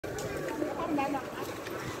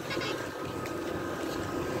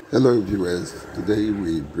Hello viewers, today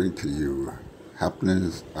we bring to you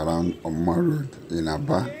happenings around Omuma Road in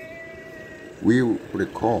Aba. We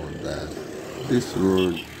recall that this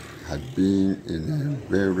road had been in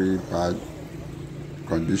a very bad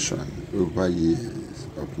condition over years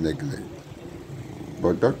of neglect.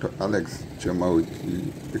 But Dr. Alex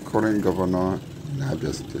Chemauti, the current governor in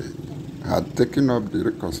Abia State, had taken up the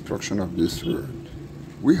reconstruction of this road.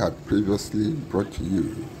 We had previously brought to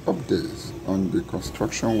you updates on the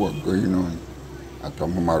construction work going on at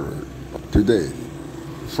Omuma Road. Today,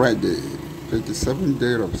 Friday, 27th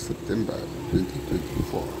day of September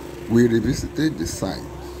 2024, we revisited the site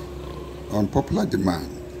on popular demand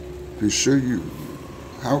to show you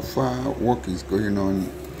how far work is going on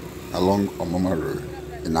along Omuma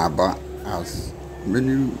Road in Aba, as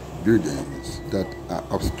many buildings that are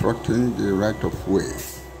obstructing the right of way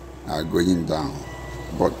are going down.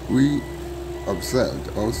 But we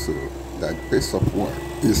observed also that pace of work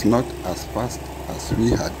is not as fast as we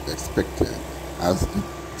had expected, as the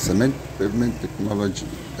cement pavement technology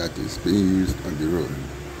that is being used on the road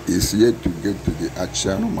is yet to get to the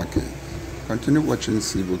Achiano market. Continue watching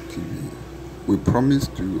Civil TV. We promise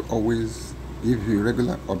to always give you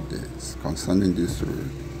regular updates concerning this road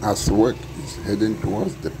as work is heading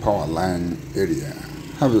towards the power line area.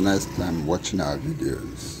 Have a nice time watching our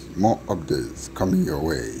videos. More updates coming your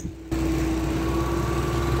way.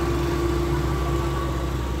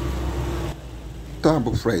 Taa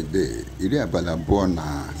bụ Friday, iri abalị abụọ na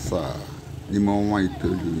asaa n'ime ọnwa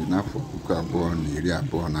itoolu n'afọ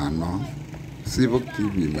 2024. Civil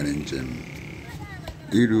TV mere njem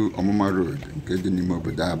iru Omuma Road nke dị n'ime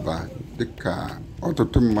obodo Aba, dịka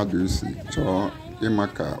ọtụtụ mmadụ si chọọ ịma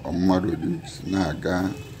ka Omuma Road na-aga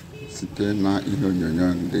site na ihe onyonyo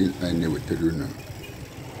ndị anyị na-ewetara unu.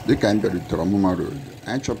 Dịka anyị bịarutere Omuma Road,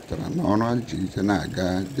 anyị chọpụtara na ọrụ ajị ike na-aga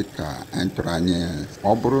dịka anyị tụrụ anya ya.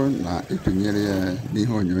 Ọ bụrụ na etụnyere ya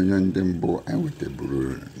n'ihe onyonyo ndị mbụ anyị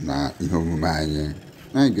weteburu na ihe omume anyị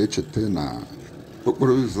ga-echeta na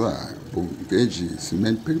okporo ụzọ a bụ nke eji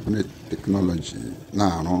cement pavement technology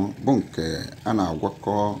na-arụ, bụ nke a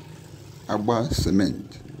na-agwakọ agba cement,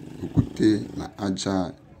 okwute na aja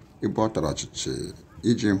ebe ọ tọrọ ọchịchị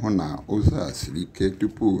iji hụ na ụzọ a siri ike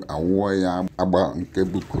tupu awụọ ya agba nke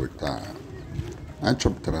bụ kota. Anyị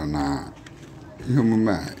chọpụtara na ihe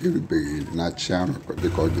omume a erubeghị na-achị arụ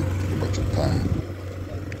dịka ọ dị ụbọchị taa.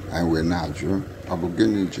 Anyị wee na-ajụ, ọ bụ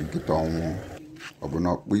gịnị ji nkịta ọnwụ? Ọ bụ na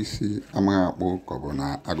ọkpụ isi amaghị akpụ ka ọ bụ na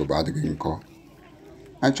agụba adịghị nkọ?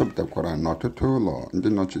 Anyị chọpụtakwara na ọtụtụ ụlọ ndị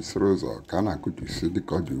nọchisiri ụzọ ka a na-akụtusi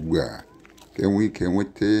dịka ọ dị ugbu a, ka enwee ike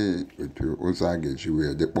nweta otu ụzọ a ga-eji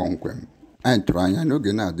wee dị kpọmkwem. Anyị tụrụ anya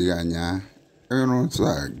n'oge na-adịghị anya ịrụ ụzọ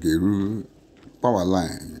a ga-eru power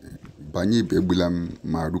line banye ibe egbulam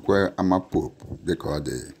ma rukwa ama pope dịka ọ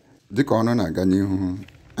dị. Dịka ọnụ na-aga n'ihu,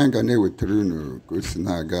 anyị ga na-ewetara unu ka o si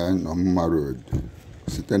na-aga n'Omuma Road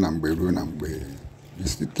site na mgbe ruo na mgbe.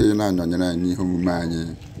 Site na-anọnyere anyị n'ihe omume anyị,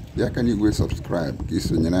 bịa aka n'igwe subscribe ka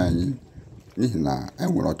isonyere anyị, n'ihi na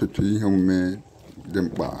anyị nwere ọtụtụ ihe omume dị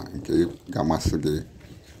mkpa nke ga-amasị gị.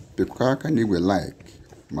 Pịakwa aka n'igwe like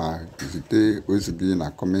ma zite ozi gị na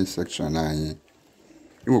comment section anyị.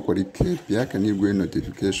 Ị nwekwara ike pịa aka n'igwe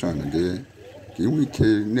notification gị ka ị nwee ike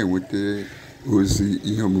na-enweta ozi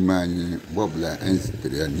ihe omume anyị mgbe ọbụla anyị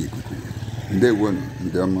zitere ya n'ikuku. Ndewonu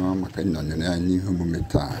ndị ọma maka ịnọnyere anyị ihe omume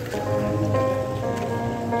taa.